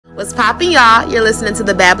What's poppin', y'all? You're listening to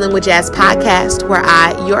the Babbling with Jazz podcast, where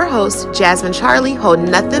I, your host, Jasmine Charlie, hold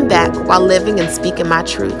nothing back while living and speaking my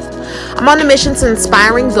truth. I'm on a mission to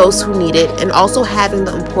inspiring those who need it and also having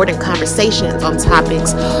the important conversations on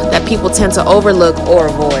topics that people tend to overlook or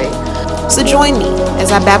avoid. So join me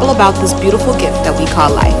as I babble about this beautiful gift that we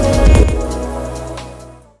call life.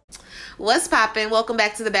 What's poppin'? Welcome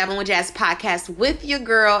back to the Babbling with Jazz podcast with your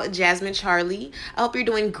girl, Jasmine Charlie. I hope you're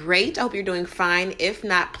doing great. I hope you're doing fine. If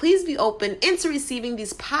not, please be open into receiving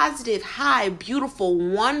these positive, high, beautiful,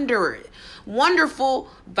 wonderful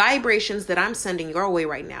vibrations that I'm sending your way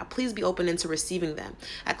right now. Please be open into receiving them.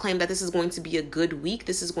 I claim that this is going to be a good week.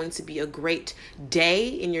 This is going to be a great day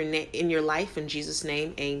in your life. In Jesus'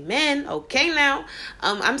 name, amen. Okay, now,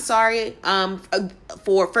 I'm sorry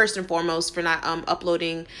for first and foremost for not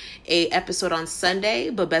uploading a episode on Sunday,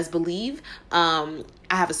 but best believe I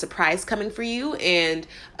have a surprise coming for you, and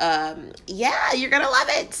you're gonna love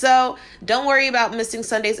it. So don't worry about missing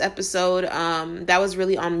Sunday's episode. That was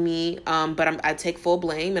really on me, but I take full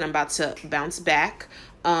blame, and I'm about to bounce back.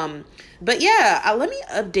 Let me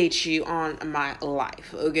update you on my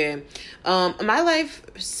life, okay? My life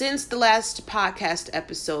since the last podcast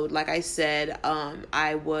episode, like I said,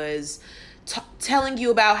 I was telling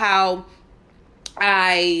you about how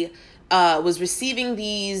I was receiving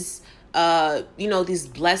these these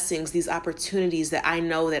blessings, these opportunities that I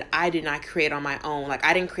know that I did not create on my own. Like,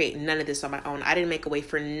 I didn't create none of this on my own. I didn't make a way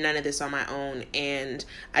for none of this on my own. And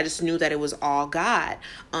I just knew that it was all God.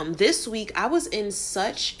 This week, I was in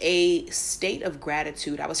such a state of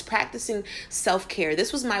gratitude. I was practicing self-care.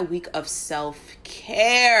 This was my week of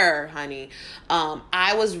self-care, honey.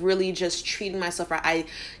 I was really just treating myself right. I,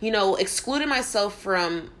 excluded myself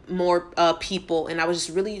from more people, and I was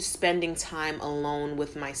just really spending time alone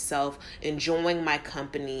with myself, enjoying my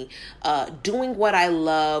company, doing what I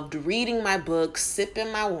loved, reading my books,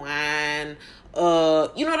 sipping my wine,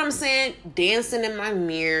 you know what I'm saying? Dancing in my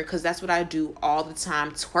mirror, because that's what I do all the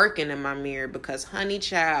time, twerking in my mirror, because honey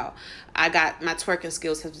child, my twerking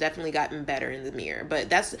skills have definitely gotten better in the mirror. But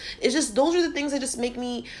those are the things that just make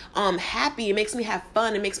me happy. It makes me have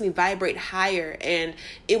fun. It makes me vibrate higher. And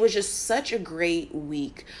it was just such a great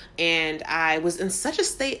week. And I was in such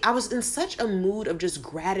a mood of just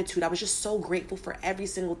gratitude. I was just so grateful for every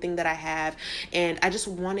single thing that I have. And I just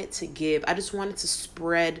wanted to give. I just wanted to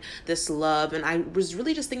spread this love. And I was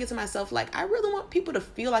really just thinking to myself, like, I really want people to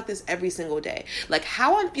feel like this every single day. Like,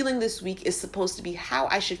 how I'm feeling this week is supposed to be how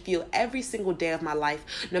I should feel every single day of my life,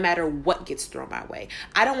 no matter what gets thrown my way.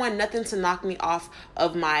 I don't want nothing to knock me off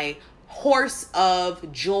of my horse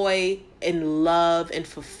of joy and love and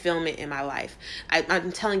fulfillment in my life.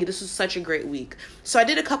 I'm telling you, this was such a great week. So I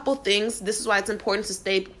did a couple things. This is why it's important to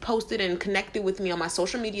stay posted and connected with me on my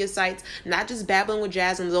social media sites, not just Babbling with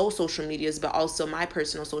Jazz on those social medias, but also my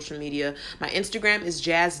personal social media. My Instagram is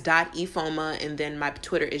jazz.efoma, and then my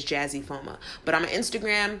Twitter is jazzefoma. But on my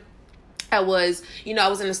Instagram, I was in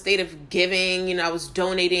a state of giving, I was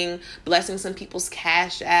donating, blessing some people's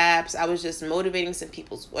cash apps. I was just motivating some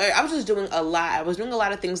people's work. I was just doing a lot. I was doing a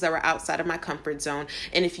lot of things that were outside of my comfort zone.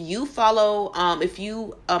 And if you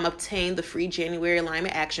obtain the free January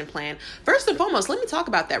alignment action plan, first and foremost, let me talk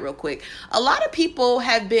about that real quick. A lot of people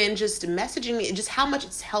have been just messaging me just how much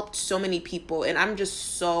it's helped so many people. And I'm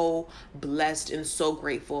just so blessed and so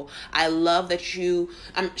grateful. I love that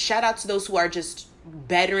shout out to those who are just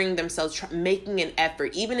bettering themselves, making an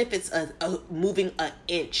effort, even if it's moving an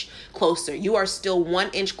inch closer. You are still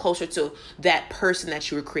 1 inch closer to that person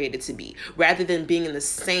that you were created to be, rather than being in the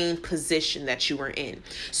same position that you were in.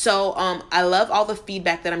 So I love all the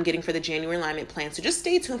feedback that I'm getting for the January alignment plan. So just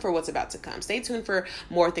stay tuned for what's about to come. Stay tuned for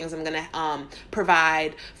more things I'm going to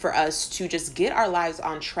provide for us to just get our lives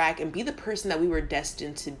on track and be the person that we were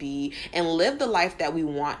destined to be, and live the life that we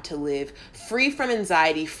want to live, free from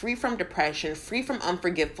anxiety, free from depression, free from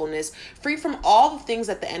unforgivefulness, free from all the things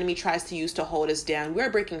that the enemy tries to use to hold us down. We're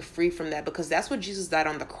breaking free from that, because that's what Jesus died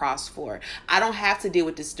on the cross for. I don't have to deal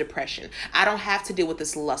with this depression. I don't have to deal with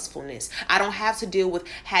this lustfulness. I don't have to deal with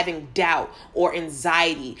having doubt or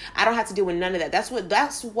anxiety. I don't have to deal with none of that.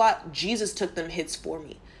 That's what Jesus took them hits for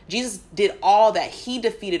me. Jesus did all that. He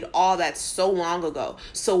defeated all that so long ago.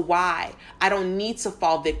 So why? I don't need to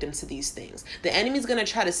fall victim to these things. The enemy's going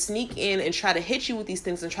to try to sneak in and try to hit you with these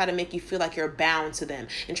things and try to make you feel like you're bound to them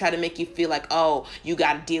and try to make you feel like, oh, you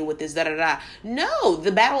got to deal with this, No,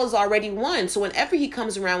 the battle is already won. So whenever he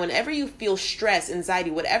comes around, whenever you feel stress,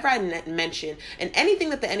 anxiety, whatever I mention, and anything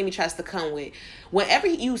that the enemy tries to come with, whenever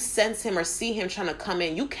you sense him or see him trying to come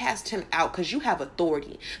in, you cast him out, because you have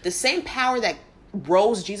authority. The same power that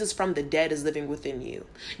rose Jesus from the dead is living within you.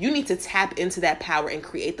 You need to tap into that power and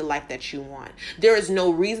create the life that you want. There is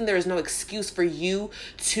no reason, there is no excuse for you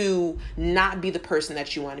to not be the person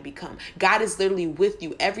that you want to become. God is literally with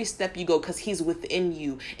you every step you go because he's within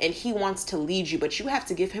you and he wants to lead you, but you have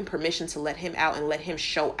to give him permission to let him out and let him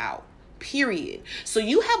show out. Period. So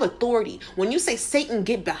you have authority. When you say, Satan,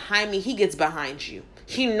 get behind me, he gets behind you.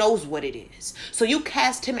 He knows what it is. So you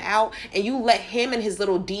cast him out and you let him and his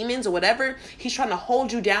little demons or whatever he's trying to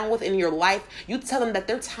hold you down with in your life. You tell them that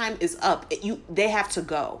their time is up. They have to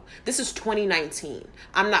go. This is 2019.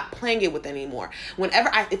 I'm not playing it with anymore.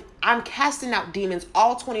 If I'm casting out demons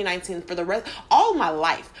all 2019 for the rest, all my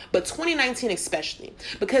life, but 2019 especially,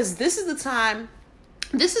 because this is the time.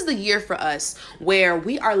 This is the year for us where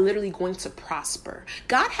we are literally going to prosper.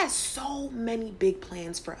 God has so many big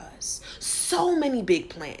plans for us. So many big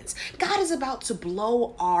plans. God is about to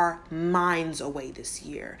blow our minds away this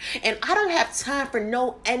year. And I don't have time for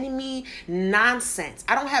no enemy nonsense.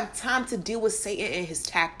 I don't have time to deal with Satan and his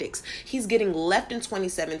tactics. He's getting left in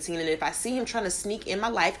 2017. And if I see him trying to sneak in my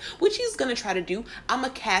life, which he's going to try to do, I'm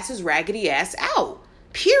going to cast his raggedy ass out.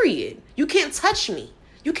 Period. You can't touch me.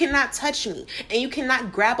 You cannot touch me, and you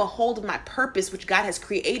cannot grab a hold of my purpose, which God has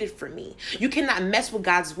created for me. You cannot mess with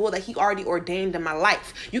God's will that he already ordained in my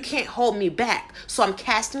life. You can't hold me back. So I'm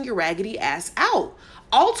casting your raggedy ass out.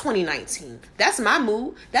 All 2019. That's my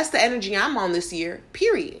mood. That's the energy I'm on this year,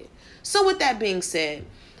 period. So with that being said,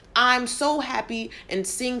 I'm so happy and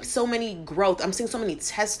seeing so many growth. I'm seeing so many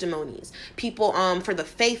testimonies. People, for the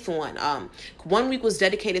faith one, 1 week was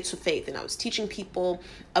dedicated to faith, and I was teaching people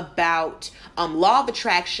about law of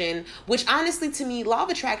attraction, which honestly to me, law of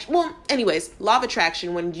attraction,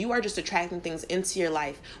 when you are just attracting things into your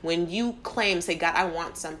life, when you say, God, I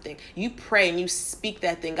want something, you pray and you speak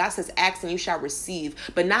that thing. God says, ask and you shall receive,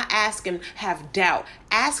 but not ask and have doubt.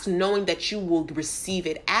 Ask knowing that you will receive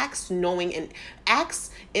it. Ask knowing and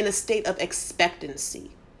ask in a state of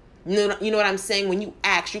expectancy. You know what I'm saying? When you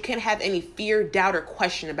ask, you can't have any fear, doubt, or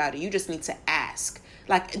question about it. You just need to ask.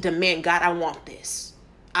 Like, demand, God, I want this.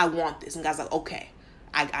 I want this. And God's like, okay,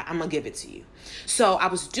 I'm going to give it to you. So I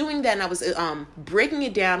was doing that, and I was breaking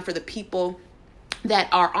it down for the people that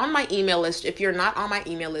are on my email list. If you're not on my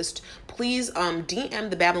email list, please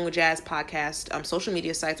DM the Babbling with Jazz podcast social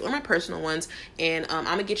media sites or my personal ones, and I'm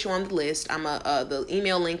gonna get you on the list. The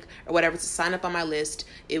email link or whatever to sign up on my list.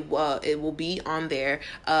 It will be on there.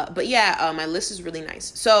 But yeah, my list is really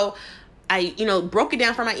nice. So I, broke it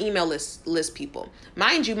down for my email list people.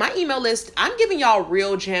 Mind you, my email list, I'm giving y'all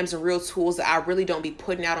real gems and real tools that I really don't be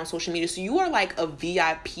putting out on social media. So you are like a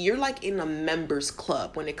VIP. You're like in a members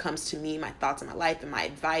club when it comes to me, my thoughts on my life and my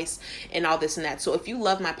advice and all this and that. So if you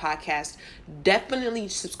love my podcast, definitely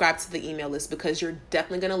subscribe to the email list because you're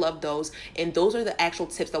definitely going to love those. And those are the actual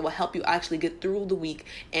tips that will help you actually get through the week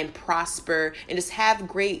and prosper and just have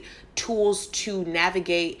great tools to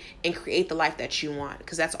navigate and create the life that you want,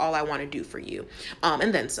 because that's all I want to do for you,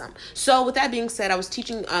 and then some. So with that being said, I was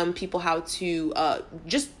teaching people how to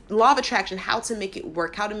just law of attraction, how to make it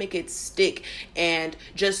work, how to make it stick, and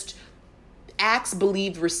just ask,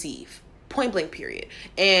 believe, receive. Point blank, period.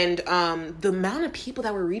 And the amount of people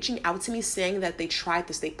that were reaching out to me saying that they tried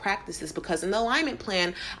this, they practiced this, because in the alignment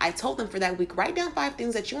plan, I told them for that week, write down 5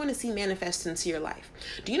 things that you want to see manifest into your life.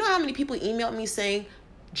 Do you know how many people emailed me saying,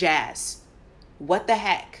 Jazz, what the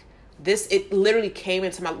heck? It literally came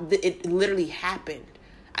into it literally happened.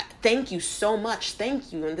 Thank you so much.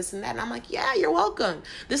 Thank you. And this and that. And I'm like, yeah, you're welcome.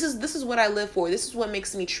 This is what I live for. This is what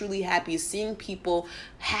makes me truly happy, is seeing people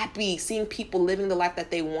happy, seeing people living the life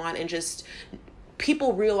that they want, and just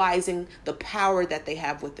people realizing the power that they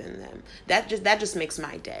have within them. That just makes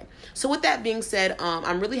my day. So with that being said,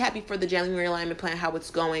 I'm really happy for the January alignment plan, how it's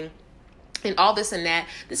going. And all this and that.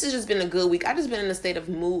 This has just been a good week. I've just been in a state of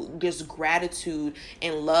mood, just gratitude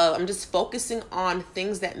and love. I'm just focusing on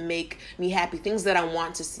things that make me happy, things that I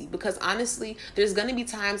want to see. Because honestly, there's going to be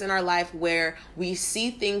times in our life where we see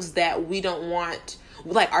things that we don't want,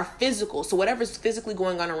 like our physical. So whatever's physically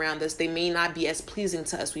going on around us, they may not be as pleasing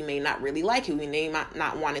to us. We may not really like it. We may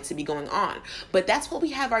not want it to be going on. But that's what we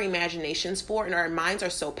have our imaginations for, and our minds are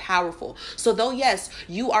so powerful. So though, yes,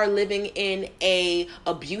 you are living in a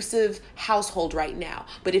abusive household right now,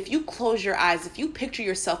 but if you close your eyes, if you picture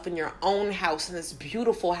yourself in your own house, in this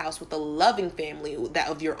beautiful house with a loving family that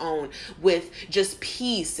of your own, with just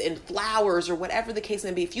peace and flowers or whatever the case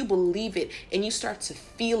may be, if you believe it and you start to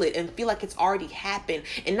feel it and feel like it's already happened,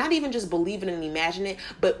 and not even just believe it and imagine it,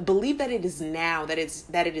 but believe that it is now, that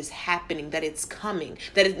it is happening, that it's coming,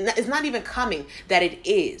 that it's not even coming, that it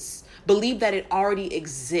is. Believe that it already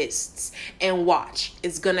exists and watch.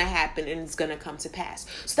 It's going to happen and it's going to come to pass.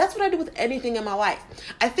 So that's what I do with anything in my life.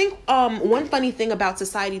 I think one funny thing about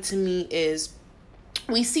society to me is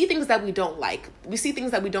we see things that we don't like. We see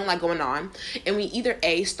things that we don't like going on, and we either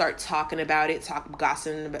start talking about it,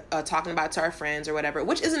 talking about it to our friends or whatever,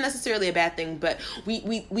 which isn't necessarily a bad thing, but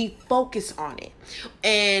we focus on it,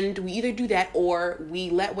 and we either do that or we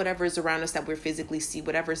let whatever is around us that we physically see,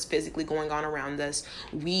 whatever is physically going on around us,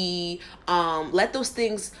 we let those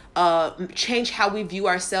things change how we view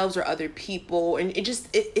ourselves or other people, and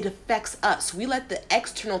it affects us. We let the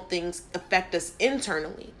external things affect us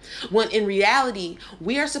internally, when in reality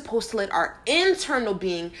we are supposed to let our internal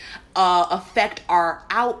being affect our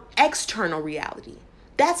external reality.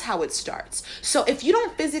 That's how it starts. So if you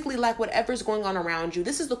don't physically like whatever's going on around you,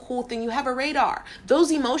 this is the cool thing. You have a radar. Those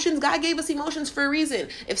emotions, God gave us emotions for a reason.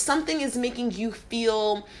 If something is making you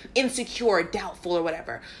feel insecure, doubtful, or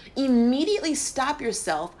whatever, immediately stop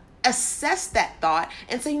yourself, assess that thought,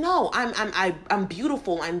 and say, no, I'm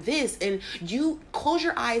beautiful, I'm this, and you close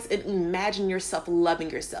your eyes and imagine yourself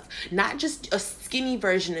loving yourself, not just a skinny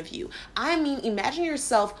version of you. I mean, imagine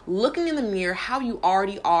yourself looking in the mirror how you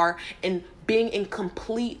already are and being in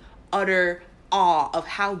complete, utter awe of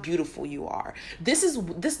how beautiful you are.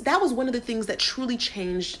 That was one of the things that truly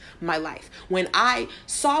changed my life. When I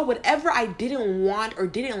saw whatever I didn't want or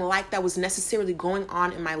didn't like that was necessarily going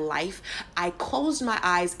on in my life, I closed my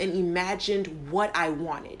eyes and imagined what I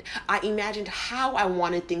wanted. I imagined how I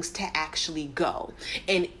wanted things to actually go.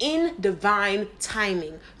 And in divine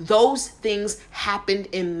timing, those things happened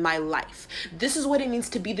in my life. This is what it means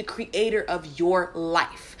to be the creator of your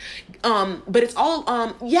life. But it's all,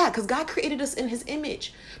 because God created us in his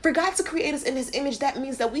image. For God to create us in his image, that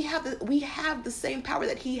means that we have the same power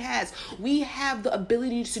that he has. We have the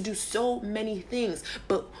ability to do so many things,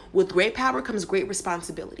 but with great power comes great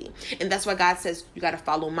responsibility. And that's why God says you got to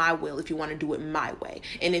follow my will if you want to do it my way.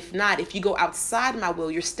 And if not, if you go outside my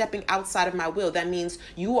will, you're stepping outside of my will. That means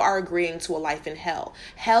you are agreeing to a life in hell.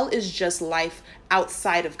 Hell is just life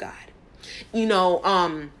outside of God.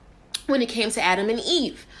 When it came to Adam and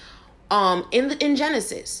Eve, in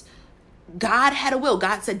Genesis, God had a will.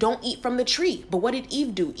 God said, don't eat from the tree. But what did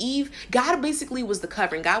Eve do? God basically was the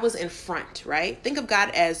covering. God was in front, right? Think of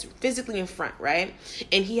God as physically in front, right?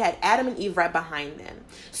 And he had Adam and Eve right behind them.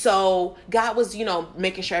 So God was,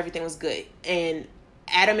 making sure everything was good. And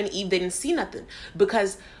Adam and Eve, they didn't see nothing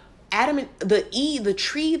because the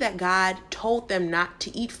tree that God told them not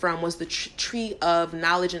to eat from was the tree of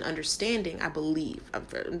knowledge and understanding, I believe.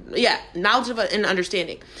 Knowledge and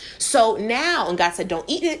understanding. So now, and God said, don't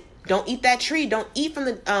eat it. Don't eat that tree. Don't eat from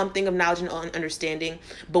the thing of knowledge and understanding.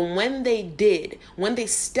 But when they did, when they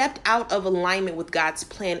stepped out of alignment with God's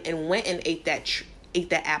plan and went and ate that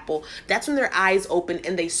apple, that's when their eyes opened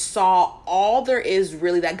and they saw all there is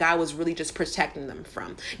really that God was really just protecting them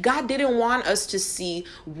from. God didn't want us to see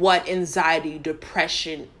what anxiety,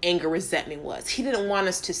 depression, anger, resentment was. He didn't want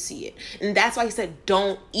us to see it. And that's why he said,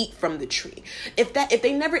 don't eat from the tree. If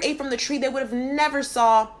they never ate from the tree, they would have never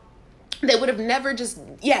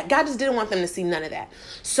God just didn't want them to see none of that.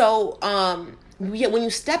 So, when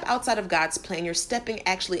you step outside of God's plan, you're stepping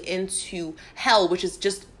actually into hell, which is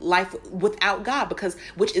just life without God,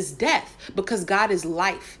 which is death, because God is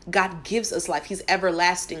life. God gives us life. He's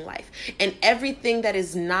everlasting life. And everything that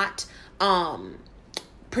is not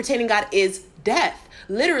pertaining God is death.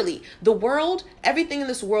 Literally, everything in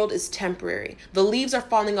this world is temporary. The leaves are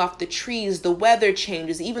falling off the trees, the weather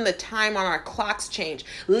changes, even the time on our clocks change.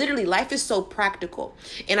 Literally, life is so practical.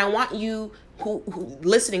 And I want you who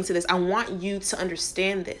listening to this, I want you to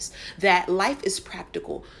understand this, that life is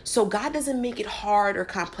practical. So God doesn't make it hard or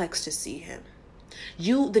complex to see him.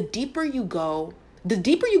 The deeper you go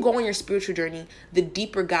on your spiritual journey, the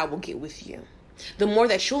deeper God will get with you. The more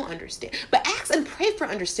that you'll understand. But ask and pray for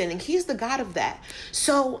understanding. He's the God of that.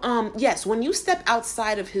 So, yes, when you step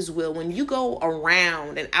outside of his will, when you go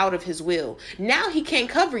around and out of his will, now he can't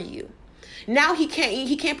cover you. Now he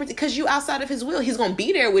can't because you outside of his will. He's going to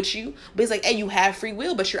be there with you. But he's like, hey, you have free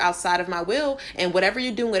will, but you're outside of my will. And whatever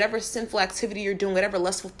you're doing, whatever sinful activity you're doing, whatever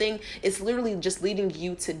lustful thing, it's literally just leading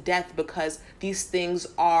you to death because these things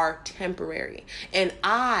are temporary. And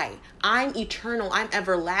I'm eternal. I'm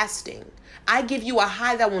everlasting. I give you a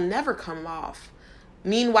high that will never come off.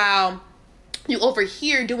 Meanwhile, you over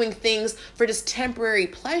here doing things for just temporary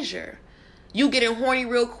pleasure. You getting horny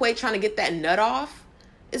real quick, trying to get that nut off.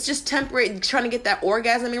 It's just temporary, trying to get that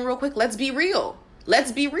orgasm in real quick. Let's be real.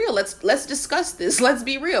 Let's discuss this. Let's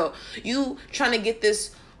be real. You trying to get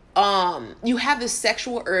this, you have this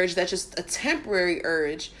sexual urge that's just a temporary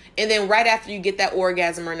urge. And then right after you get that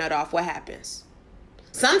orgasm or nut off, what happens?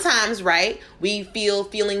 Sometimes, right, we feel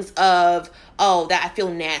feelings of, oh, that I feel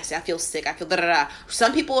nasty, I feel sick, I feel da-da-da.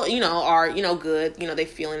 Some people, are, good, they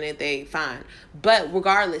feeling it, they fine. But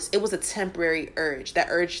regardless, it was a temporary urge. That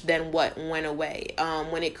urge then went away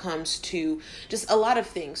when it comes to just a lot of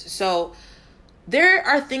things. So there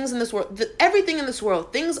are things in this world, everything in this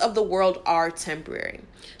world, things of the world are temporary.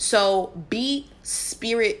 So be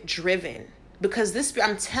spirit driven, because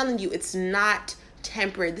I'm telling you, it's not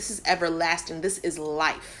temporary. This is everlasting. This is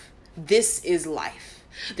life. This is life.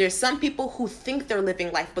 There's some people who think they're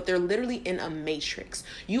living life, but they're literally in a matrix.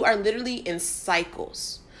 You are literally in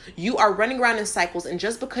cycles. You are running around in cycles, and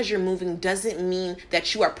just because you're moving doesn't mean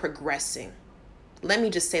that you are progressing. Let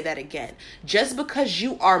me just say that again. Just because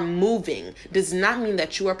you are moving does not mean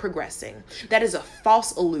that you are progressing. That is a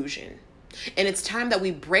false illusion. And it's time that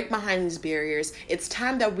we break behind these barriers. It's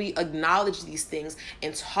time that we acknowledge these things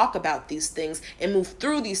and talk about these things and move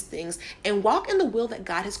through these things and walk in the will that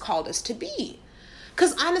God has called us to be.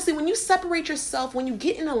 Because honestly, when you separate yourself, when you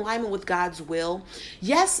get in alignment with God's will,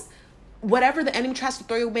 yes, whatever the enemy tries to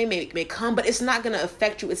throw your way may come, but it's not going to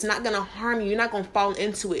affect you. It's not going to harm you. You're not going to fall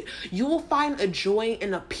into it. You will find a joy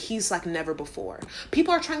and a peace like never before.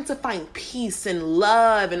 People are trying to find peace and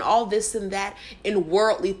love and all this and that in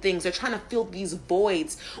worldly things. They're trying to fill these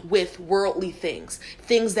voids with worldly things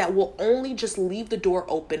that will only just leave the door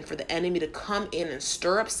open for the enemy to come in and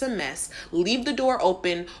stir up some mess, leave the door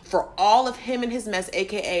open for all of him and his mess,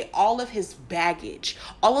 aka all of his baggage,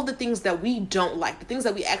 all of the things that we don't like, the things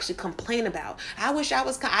that we actually complain about. I wish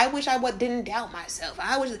I didn't doubt myself.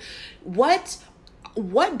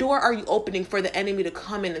 What door are you opening for the enemy to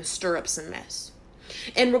come in and stir up some mess?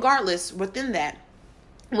 And regardless, within that,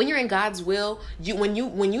 when you're in God's will, when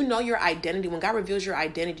you know your identity, when God reveals your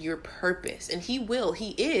identity, your purpose, and he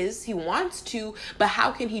wants to, but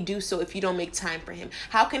how can he do so if you don't make time for him?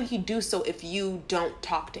 How can he do so if you don't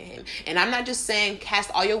talk to him? And I'm not just saying cast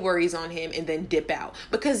all your worries on him and then dip out,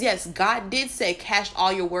 because yes, God did say cast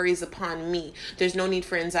all your worries upon me. There's no need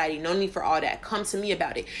for anxiety, no need for all that. Come to me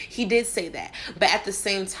about it. He did say that. But at the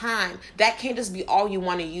same time, that can't just be all you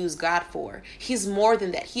want to use God for. He's more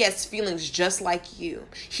than that. He has feelings just like you.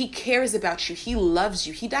 He cares about you. He loves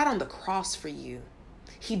you. He died on the cross for you.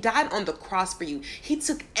 He died on the cross for you. He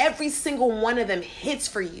took every single one of them hits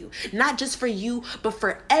for you. Not just for you, but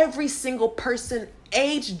for every single person,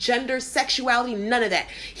 age, gender, sexuality, none of that.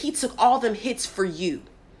 He took all them hits for you.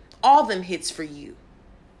 All them hits for you.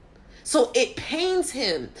 So it pains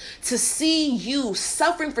him to see you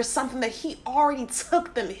suffering for something that he already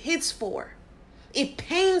took them hits for. It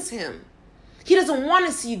pains him. He doesn't want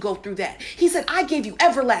to see you go through that. He said, I gave you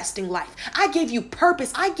everlasting life. I gave you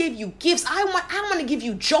purpose. I gave you gifts. I want to give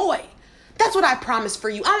you joy. That's what I promised for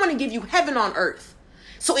you. I want to give you heaven on earth.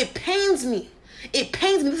 So it pains me. It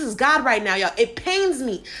pains me. This is God right now, y'all. It pains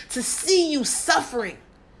me to see you suffering.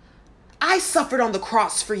 I suffered on the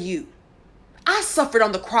cross for you. I suffered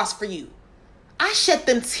on the cross for you. I shed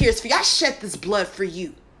them tears for you. I shed this blood for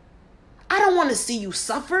you. I don't want to see you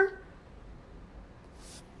suffer.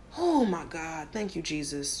 Oh my God. Thank you,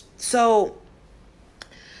 Jesus. So,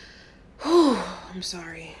 I'm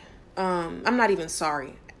sorry. I'm not even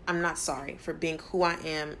sorry. I'm not sorry for being who I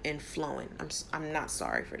am and flowing. I'm not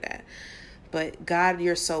sorry for that. But God,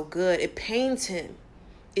 you're so good. It pains him.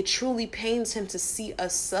 It truly pains him to see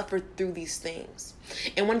us suffer through these things.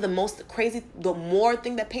 And one of the more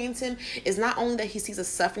thing that pains him is not only that he sees us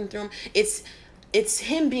suffering through them, it's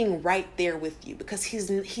him being right there with you, because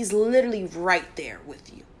he's literally right there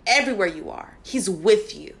with you. Everywhere you are, he's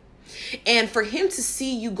with you. And for him to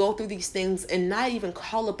see you go through these things and not even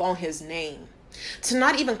call upon his name, to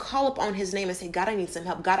not even call upon his name and say, God, I need some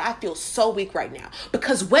help. God, I feel so weak right now.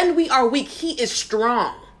 Because when we are weak, he is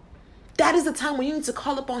strong. That is the time when you need to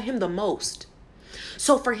call upon him the most.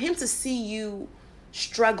 So for him to see you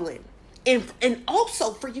struggling, and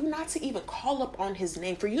also for you not to even call up on his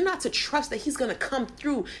name, for you not to trust that he's going to come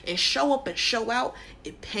through and show up and show out,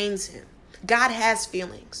 it pains him. God has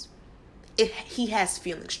feelings. He has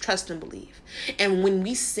feelings. Trust and believe. And when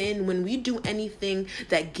we sin, when we do anything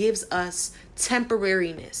that gives us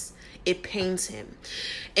temporariness, it pains him.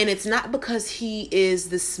 And it's not because he is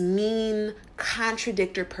this mean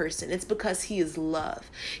contradictor person. It's because he is love.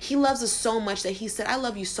 He loves us so much that he said, I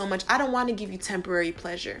love you so much. I don't want to give you temporary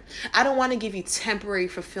pleasure. I don't want to give you temporary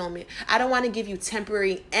fulfillment. I don't want to give you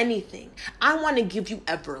temporary anything. I want to give you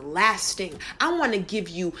everlasting. I want to give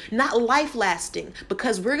you not life lasting,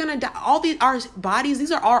 because we're going to die. Our bodies,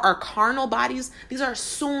 these are our carnal bodies. These are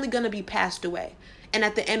soonly going to be passed away. And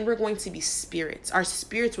at the end, we're going to be spirits. Our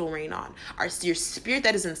spirits will reign on. Your spirit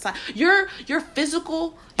that is inside. Your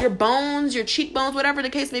physical, your bones, your cheekbones, whatever the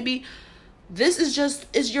case may be,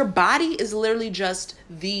 Your body is literally just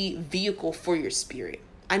the vehicle for your spirit.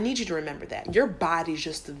 I need you to remember that. Your body's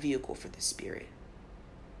just the vehicle for the spirit.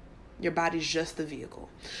 Your body's just the vehicle.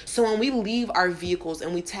 So when we leave our vehicles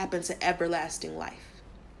and we tap into everlasting life,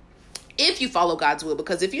 if you follow God's will,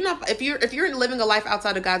 because if you're living a life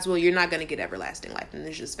outside of God's will, you're not going to get everlasting life, and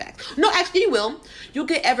it's just fact. No, actually, you will. You'll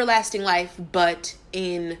get everlasting life, but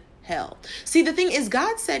in hell. See, the thing is,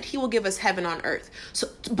 God said He will give us heaven on earth. So,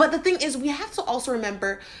 but the thing is, we have to also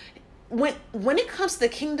remember, when it comes to the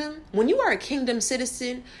kingdom, when you are a kingdom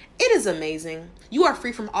citizen, it is amazing. You are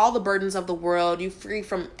free from all the burdens of the world. You're free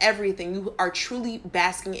from everything. You are truly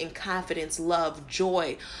basking in confidence, love,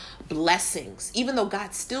 joy, blessings. Even though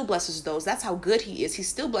God still blesses those, that's how good He is. He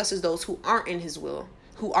still blesses those who aren't in His will,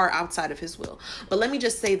 who are outside of His will. But let me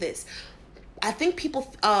just say this. I think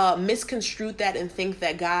people misconstrue that and think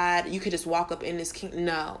that God, you could just walk up in His kingdom.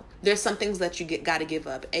 No, there's some things that you got to give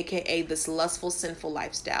up, aka this lustful, sinful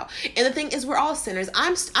lifestyle. And the thing is, we're all sinners.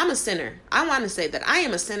 I'm a sinner. I want to say that I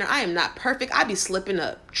am a sinner. I am not perfect. I be slipping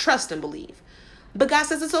up. Trust and believe. But God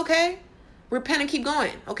says it's okay. Repent and keep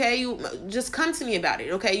going. Okay, you just come to me about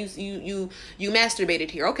it. Okay, you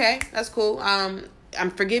masturbated here. Okay, that's cool. I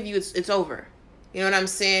forgive you. It's over. You know what I'm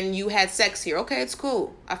saying? You had sex here. Okay, it's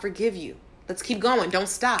cool. I forgive you. Let's keep going. Don't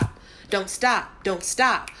stop. Don't stop. Don't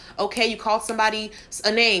stop. Okay, you called somebody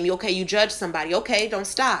a name. Okay, you judged somebody. Okay, don't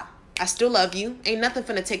stop. I still love you. Ain't nothing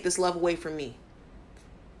finna take this love away from me.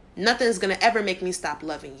 Nothing is gonna ever make me stop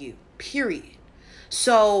loving you. Period.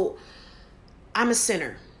 So, I'm a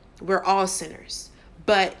sinner. We're all sinners.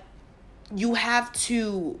 But you have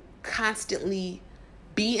to constantly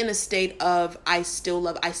be in a state of, I still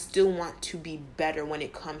want to be better when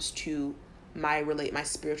it comes to my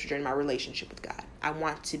spiritual journey, my relationship with God. I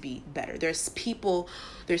want to be better. There's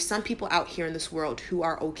some people out here in this world who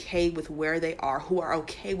are okay with where they are, who are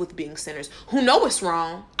okay with being sinners, who know it's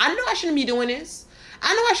wrong. I know I shouldn't be doing this.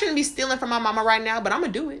 I know I shouldn't be stealing from my mama right now, but I'm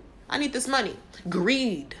gonna do it. I need this money.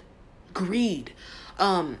 Greed.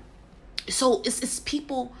 So it's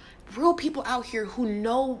people, real people out here who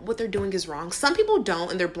know what they're doing is wrong. Some people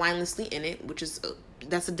don't, and they're blindlessly in it, which is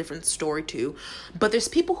that's a different story too. But there's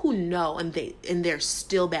people who know, and they're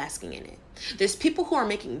still basking in it. There's people who are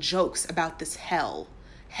making jokes about this hell.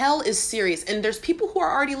 Hell is serious, and there's people who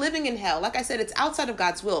are already living in hell. Like I said, it's outside of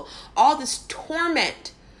God's will. All this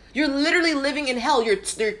torment. You're literally living in hell.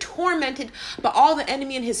 They're tormented by all the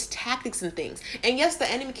enemy and his tactics and things. And yes, the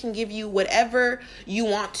enemy can give you whatever you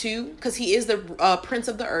want to, because he is the prince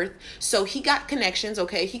of the earth. So he got connections,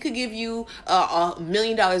 okay? He could give you $1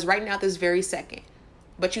 million right now this very second.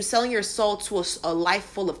 But you're selling your soul to a life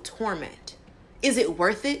full of torment. Is it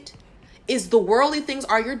worth it? Is the worldly things,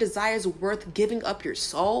 are your desires worth giving up your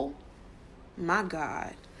soul? My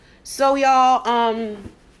God. So y'all,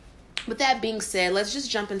 with that being said, let's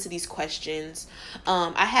just jump into these questions.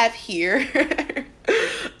 I have here,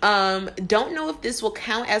 don't know if this will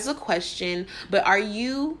count as a question, but are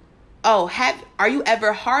you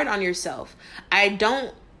ever hard on yourself?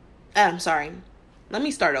 I'm sorry. Let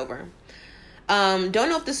me start over. Don't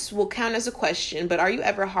know if this will count as a question, but are you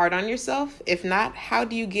ever hard on yourself? If not, how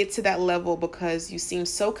do you get to that level? Because you seem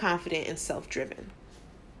so confident and self-driven.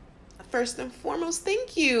 First and foremost,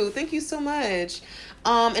 thank you. Thank you so much.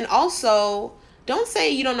 And also, don't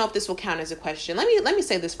say you don't know if this will count as a question. Let me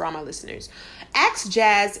say this for all my listeners. Ask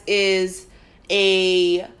Jazz is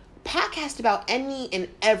a podcast about any and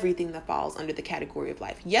everything that falls under the category of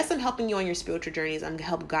life. Yes, I'm helping you on your spiritual journeys. I'm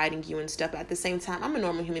guiding you and stuff. But at the same time, I'm a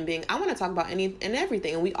normal human being. I want to talk about any and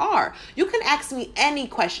everything. And we are. You can ask me any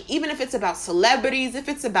question, even if it's about celebrities, if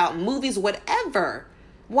it's about movies, whatever.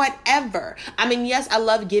 I mean, yes, I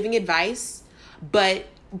love giving advice, but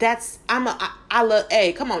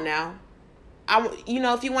hey, come on now.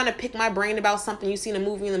 If you want to pick my brain about something you've seen a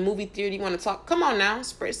movie in the movie theater, you want to talk, come on now,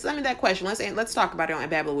 send me that question. Let's talk about it on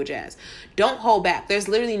Babble with Jazz. Don't hold back. There's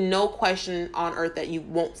literally no question on earth that you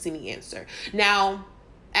won't see me answer. Now,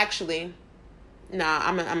 actually,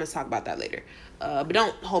 I'm gonna talk about that later. But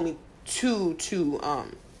don't hold me to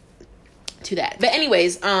that. But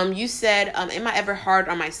anyways, you said, am I ever hard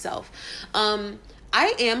on myself?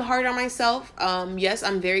 I am hard on myself. Yes,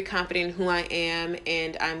 I'm very confident in who I am,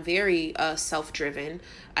 and I'm very self-driven,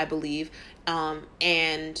 I believe.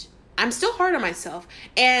 And I'm still hard on myself.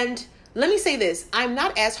 And let me say this. I'm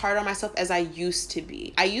not as hard on myself as I used to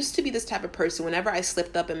be. I used to be this type of person. Whenever I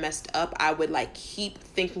slipped up and messed up, I would like keep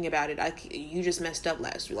thinking about it. You just messed up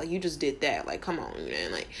last week. Like, you just did that. Like, come on,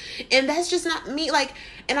 man. Like, and that's just not me. Like,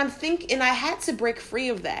 and I had to break free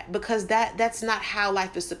of that, because that's not how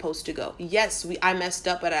life is supposed to go. Yes, I messed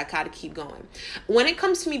up, but I gotta keep going. When it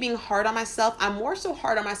comes to me being hard on myself, I'm more so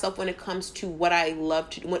hard on myself when it comes to what I love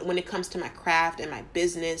to do, when it comes to my craft and my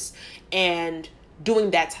business and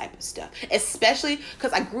doing that type of stuff, especially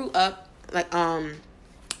because I grew up like,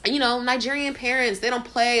 Nigerian parents, they don't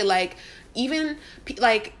play. Like, even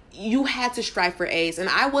like, you had to strive for A's, and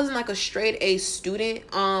I wasn't like a straight A student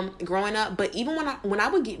growing up, but even when I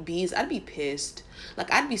would get B's, I'd be pissed.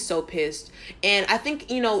 Like, I'd be so pissed. And I think,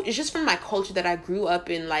 it's just from my culture that I grew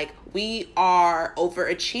up in. Like, we are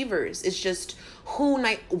overachievers. It's just who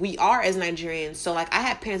we are as Nigerians. So like, I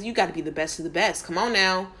had parents, you got to be the best of the best. Come on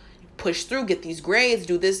now. Push through, get these grades,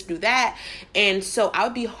 do this, do that. And so I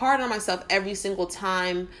would be hard on myself every single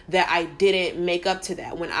time that I didn't make up to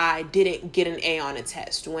that, when I didn't get an A on a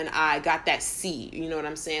test, when I got that C, you know what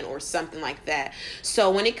I'm saying, or something like that. So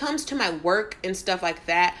when it comes to my work and stuff like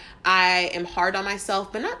that, I am hard on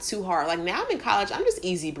myself, but not too hard. Like, now I'm in college, I'm just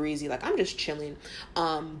easy breezy, like, I'm just chilling.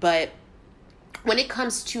 But when it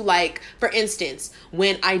comes to, like, for instance,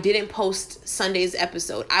 when I didn't post Sunday's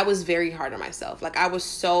episode, I was very hard on myself. Like, I was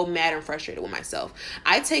so mad and frustrated with myself.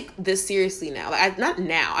 I take this seriously now. Like, not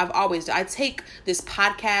now, I've always done. I take this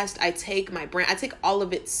podcast, I take my brand, I take all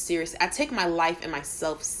of it seriously. I take my life and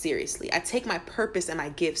myself seriously. I take my purpose and my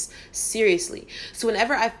gifts seriously. So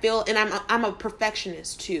whenever I feel, and I'm a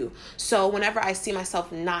perfectionist too. So whenever I see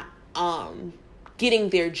myself not getting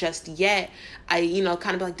there just yet, I,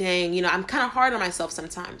 kind of be like, dang, I'm kind of hard on myself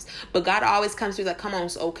sometimes, but God always comes through like, come on,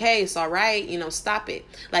 it's okay, it's all right, stop it.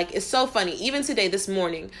 Like, it's so funny. Even today, this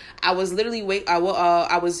morning, I was literally I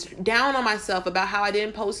was down on myself about how I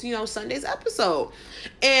didn't post, Sunday's episode.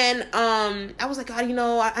 And I was like, God, I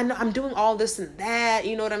know I'm doing all this and that,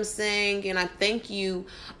 you know what I'm saying? And I thank you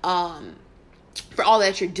for all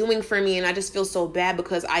that you're doing for me. And I just feel so bad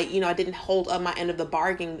because I didn't hold up my end of the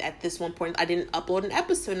bargain at this one point. I didn't upload an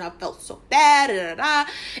episode and I felt so bad.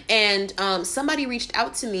 And somebody reached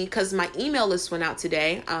out to me because my email list went out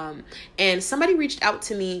today. And somebody reached out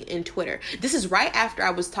to me in Twitter. This is right after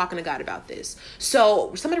I was talking to God about this.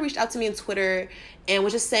 So somebody reached out to me in Twitter and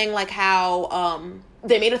was just saying like how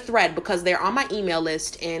they made a thread because they're on my email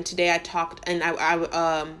list. And today I talked and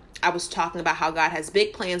I was talking about how God has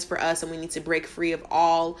big plans for us and we need to break free of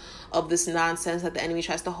all of this nonsense that the enemy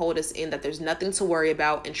tries to hold us in, that there's nothing to worry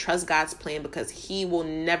about, and trust God's plan because he will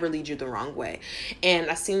never lead you the wrong way.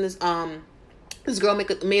 And I seen this girl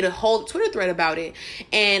made a whole Twitter thread about it,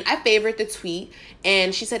 and I favored the tweet,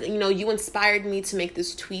 and she said, you inspired me to make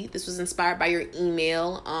this tweet. This was inspired by your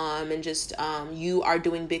email, and just, you are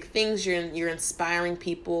doing big things. You're inspiring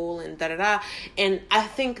people and da-da-da. And I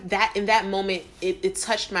think that in that moment, it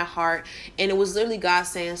touched my heart, and it was literally God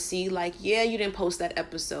saying, see, like, yeah, you didn't post that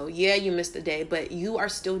episode. Yeah, you missed the day, but you are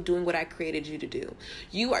still doing what I created you to do.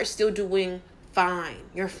 You are still doing fine.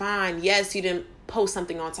 You're fine. Yes, you didn't post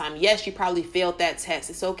something on time. Yes, you probably failed that test.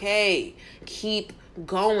 It's okay. Keep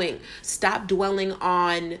going. Stop dwelling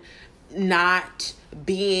on not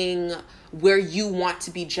being where you want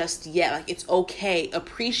to be just yet. Like, it's okay.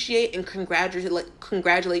 Appreciate and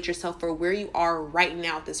congratulate yourself for where you are right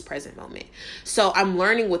now at this present moment. So I'm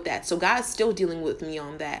learning with that. So God's still dealing with me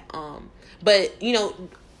on that. But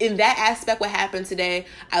in that aspect, what happened today,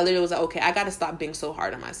 I literally was like, okay, I got to stop being so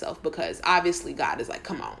hard on myself, because obviously God is like,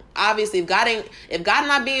 come on. Obviously, if God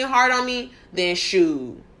not being hard on me, then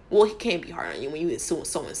shoot. Well, he can't be hard on you when you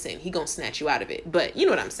someone's sin. He gonna snatch you out of it. But you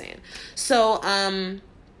know what I'm saying. So,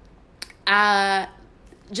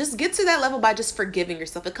 just get to that level by just forgiving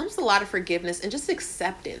yourself. It comes to a lot of forgiveness and just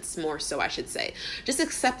acceptance, more so, I should say. Just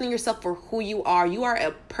accepting yourself for who you are. You are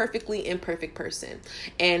a perfectly imperfect person.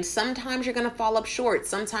 And sometimes you're going to fall up short.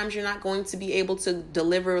 Sometimes you're not going to be able to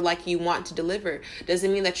deliver like you want to deliver.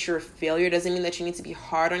 Doesn't mean that you're a failure. Doesn't mean that you need to be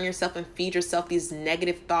hard on yourself and feed yourself these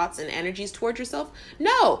negative thoughts and energies towards yourself.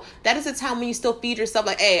 No, that is a time when you still feed yourself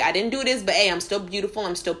like, hey, I didn't do this, but hey, I'm still beautiful.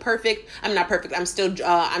 I'm still perfect. I'm not perfect. I'm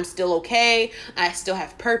still okay. I still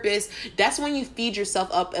have purpose. That's when you feed yourself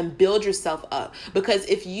up and build yourself up. Because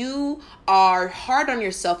if you are hard on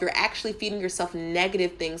yourself, you're actually feeding yourself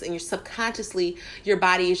negative things, and you're subconsciously, your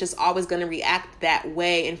body is just always going to react that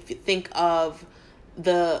way and think of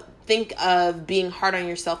being hard on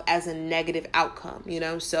yourself as a negative outcome,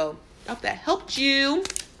 So I hope that helped you.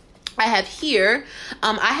 I have here,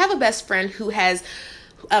 I have a best friend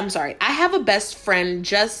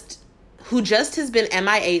who just has been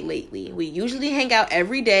MIA lately. We usually hang out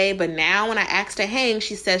every day, but now when I ask to hang,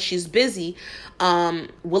 she says she's busy.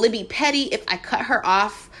 Will it be petty if I cut her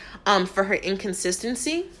off for her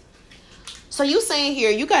inconsistency? So you saying here,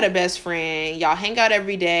 you got a best friend, y'all hang out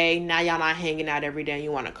every day, now y'all not hanging out every day and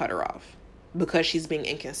you want to cut her off because she's being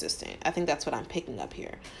inconsistent. I think that's what I'm picking up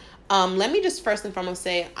here. Let me just first and foremost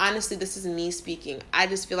say, honestly, this is me speaking. I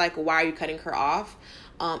just feel like, why are you cutting her off?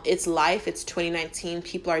 It's life. It's 2019.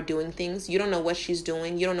 People are doing things. You don't know what she's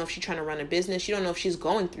doing. You don't know if she's trying to run a business. You don't know if she's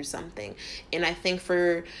going through something. And I think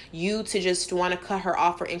for you to just want to cut her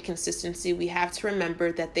off for inconsistency, we have to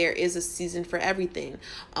remember that there is a season for everything.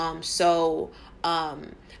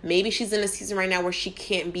 Maybe she's in a season right now where she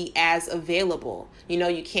can't be as available. You know,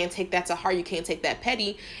 you can't take that to heart. You can't take that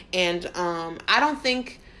petty. And I don't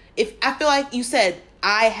think, I feel like you said,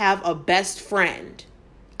 I have a best friend.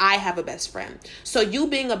 So you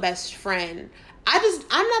being a best friend,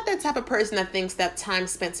 I'm not that type of person that thinks that time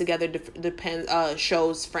spent together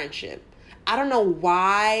shows friendship. I don't know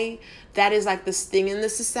why that is like this thing in the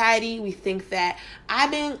society. We think that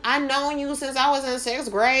I've known you since I was in 6th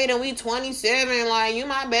grade and we 27, like you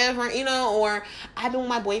my best friend, you know, or I've been with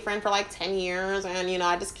my boyfriend for like 10 years and, you know,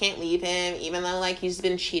 I just can't leave him even though like he's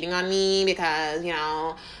been cheating on me because, you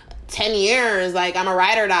know, 10 years, like I'm a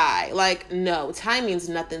ride or die. Like, no, time means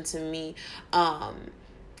nothing to me.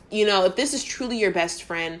 You know, if this is truly your best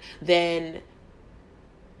friend, then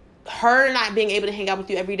her not being able to hang out with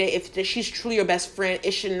you every day, if she's truly your best friend,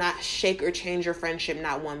 it should not shake or change your friendship,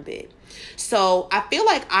 not one bit. So I feel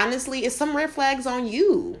like, honestly, it's some red flags on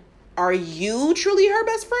you. Are you truly her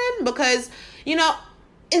best friend? Because, you know,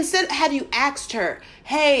 instead, have you asked her,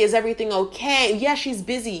 hey, is everything okay? Yeah, she's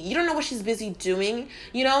busy. You don't know what she's busy doing,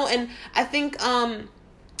 you know? And I think,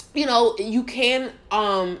 you know, you can,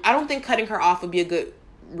 I don't think cutting her off would be a good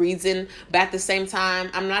reason. But at the same time,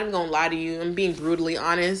 I'm not even going to lie to you. I'm being brutally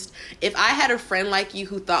honest. If I had a friend like you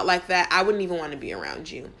who thought like that, I wouldn't even want to be around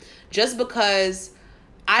you. Just because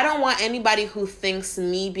I don't want anybody who thinks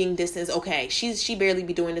me being distant is okay. She barely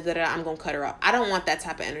be doing this, I'm going to cut her off. I don't want that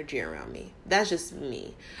type of energy around me. That's just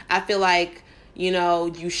me. I feel like, you know,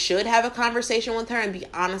 you should have a conversation with her and be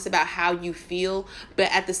honest about how you feel. But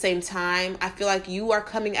at the same time, I feel like you are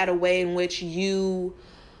coming at a way in which you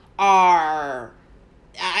are,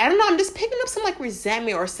 I don't know, I'm just picking up some like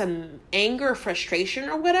resentment or some anger or frustration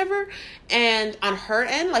or whatever. And on her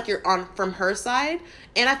end, like you're on from her side.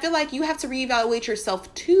 And I feel like you have to reevaluate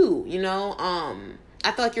yourself too, you know.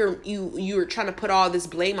 I feel like you're trying to put all this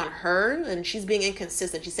blame on her and she's being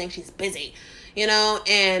inconsistent. She's saying she's busy, you know,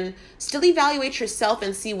 and still evaluate yourself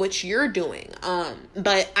and see what you're doing.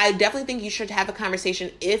 But I definitely think you should have a conversation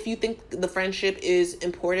if you think the friendship is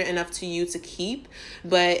important enough to you to keep.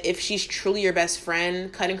 But if she's truly your best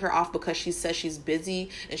friend, cutting her off because she says she's busy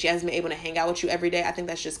and she hasn't been able to hang out with you every day, I think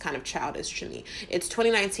that's just kind of childish to me. It's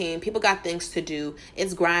 2019. People got things to do.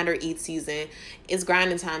 It's grind or eat season. It's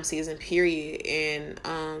grinding time season, period. And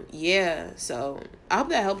yeah, so I hope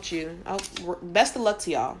that helped you. Best of luck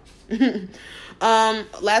to y'all.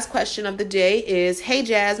 Last question of the day is, hey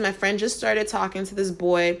Jazz, my friend just started talking to this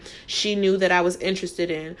boy she knew that I was interested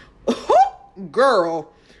in.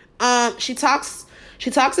 Girl. She talks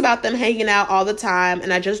about them hanging out all the time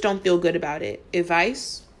and I just don't feel good about it.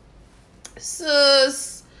 Advice?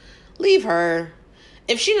 Sis, leave her.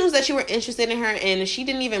 If she knows that you were interested in her and she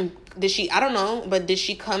didn't even, did she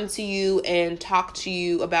come to you and talk to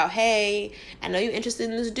you about, hey, I know you're interested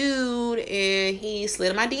in this dude and he slid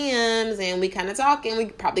in my DMs and we kind of talking, we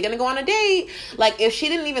probably gonna go on a date. Like, if she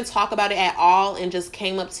didn't even talk about it at all and just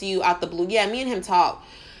came up to you out the blue, yeah, me and him talk,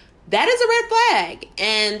 that is a red flag.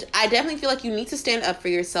 And I definitely feel like you need to stand up for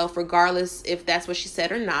yourself regardless if that's what she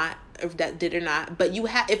said or not, if that did or not. But you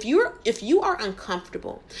have, if you are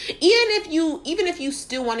uncomfortable, even if you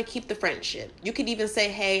still want to keep the friendship, you could even say,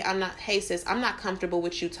 hey sis, I'm not comfortable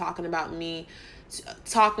with you talking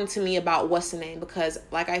to me about what's the name, because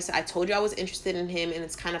like I said, I told you I was interested in him and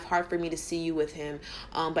it's kind of hard for me to see you with him,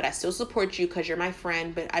 but I still support you because you're my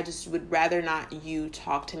friend, but I just would rather not you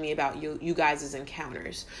talk to me about you guys'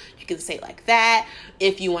 encounters. You can say like that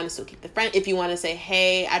if you want to still keep the friend. If you want to say,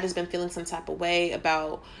 hey, I just been feeling some type of way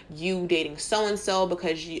about you dating so-and-so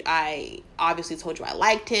because I obviously told you I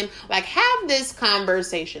liked him. Like, have this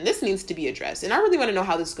conversation. This needs to be addressed. And I really want to know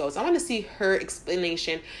how this goes. I want to see her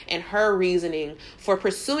explanation and her reasoning for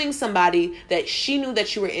pursuing somebody that she knew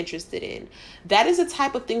that you were interested in. That is a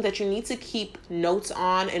type of thing that you need to keep notes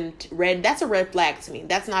on and that's a red flag to me.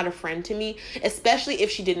 That's not a friend to me, especially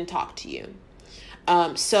if she didn't talk to you.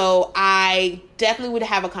 So I definitely would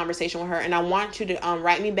have a conversation with her, and I want you to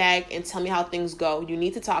write me back and tell me how things go. You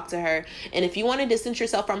need to talk to her, and if you want to distance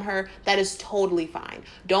yourself from her, that is totally fine.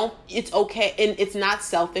 It's okay, and it's not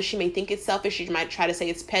selfish. She may think it's selfish. She might try to say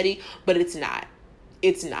it's petty, but it's not.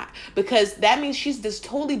 It's not, because that means she's just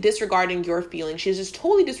totally disregarding your feelings. She's just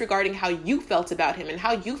totally disregarding how you felt about him and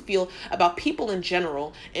how you feel about people in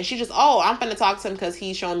general. And she just, I'm going to talk to him because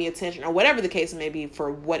he's showing me attention, or whatever the case may be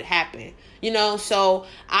for what happened, So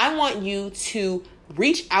I want you to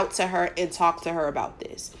reach out to her and talk to her about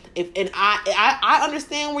this. I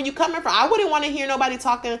understand where you're coming from. I wouldn't want to hear nobody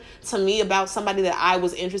talking to me about somebody that I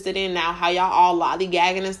was interested in. Now, how y'all all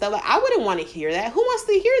lollygagging and stuff, I wouldn't want to hear that. Who wants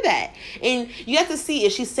to hear that? And you have to see,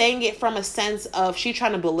 is she saying it from a sense of she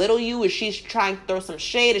trying to belittle you? Is she trying to throw some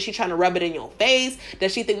shade? Is she trying to rub it in your face?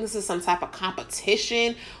 Does she think this is some type of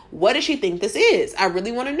competition? What does she think this is? I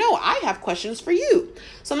really want to know. I have questions for you.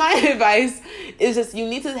 So my advice is just, you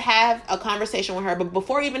need to have a conversation with her. But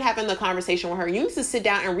before even having the conversation with her, you need to sit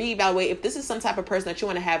down and reevaluate if this is some type of person that you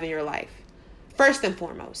want to have in your life. First and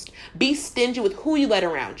foremost, be stingy with who you let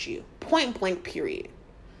around you. Point blank, period.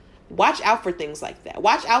 Watch out for things like that.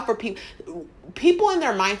 Watch out for people and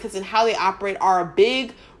their mindsets and how they operate are a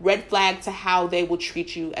big red flag to how they will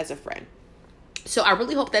treat you as a friend. So I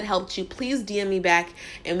really hope that helped you. Please DM me back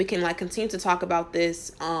and we can continue to talk about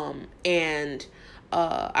this. And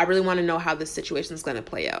I really want to know how this situation is going to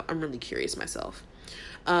play out. I'm really curious myself.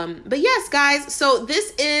 But yes, guys, so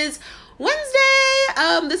this is Wednesday.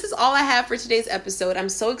 This is all I have for today's episode. I'm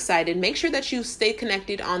so excited. Make sure that you stay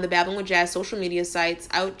connected on the Babbling with Jazz social media sites.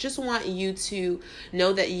 I just want you to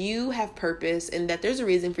know that you have purpose and that there's a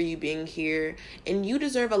reason for you being here, and you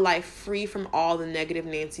deserve a life free from all the negative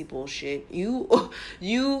Nancy bullshit.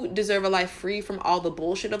 You deserve a life free from all the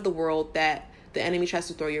bullshit of the world that the enemy tries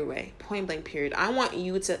to throw your way. Point blank, period. I want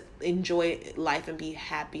you to enjoy life and be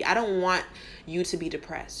happy. I don't want you to be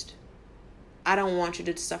depressed. I don't want you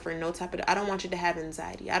to suffer I don't want you to have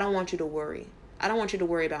anxiety. I don't want you to worry. I don't want you to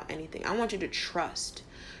worry about anything. I want you to trust.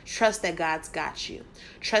 Trust that God's got you.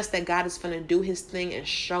 Trust that God is going to do his thing and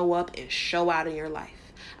show up and show out in your life.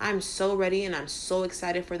 I'm so ready and I'm so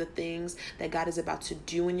excited for the things that God is about to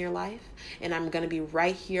do in your life. And I'm going to be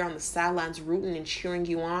right here on the sidelines rooting and cheering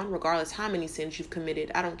you on, regardless how many sins you've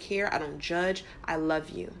committed. I don't care. I don't judge. I love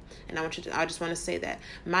you. And I just want to say that.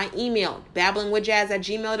 My email,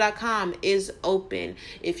 babblingwithjazz@gmail.com, is open.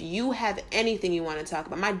 If you have anything you want to talk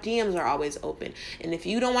about, my DMs are always open. And if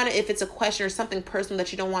you don't want to, if it's a question or something personal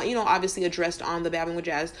that you don't want, obviously addressed on the Babbling with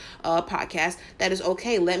Jazz podcast, that is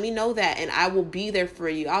okay. Let me know that and I will be there for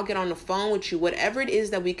you. I'll get on the phone with you, whatever it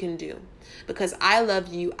is that we can do. Because I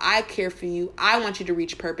love you, I care for you, I want you to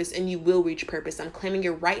reach purpose, and you will reach purpose. I'm claiming it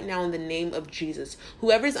right now in the name of Jesus.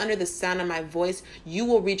 Whoever's under the sound of my voice, you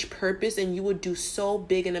will reach purpose, and you will do so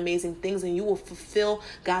big and amazing things, and you will fulfill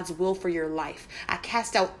God's will for your life. I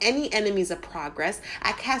cast out any enemies of progress.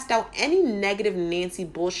 I cast out any negative Nancy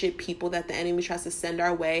bullshit people that the enemy tries to send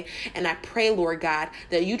our way, and I pray, Lord God,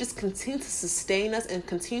 that you just continue to sustain us and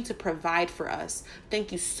continue to provide for us.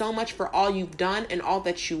 Thank you so much for all you've done and all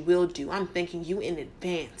that you will do. I'm thanking you in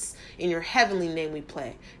advance. In your heavenly name we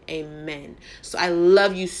pray. Amen. So I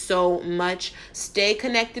love you so much. Stay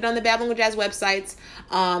connected on the Babbling with Jazz websites.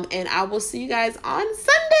 And I will see you guys on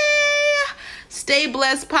Sunday. Stay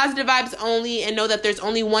blessed, positive vibes only, and know that there's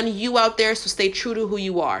only one you out there, so stay true to who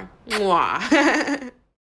you are. Mwah.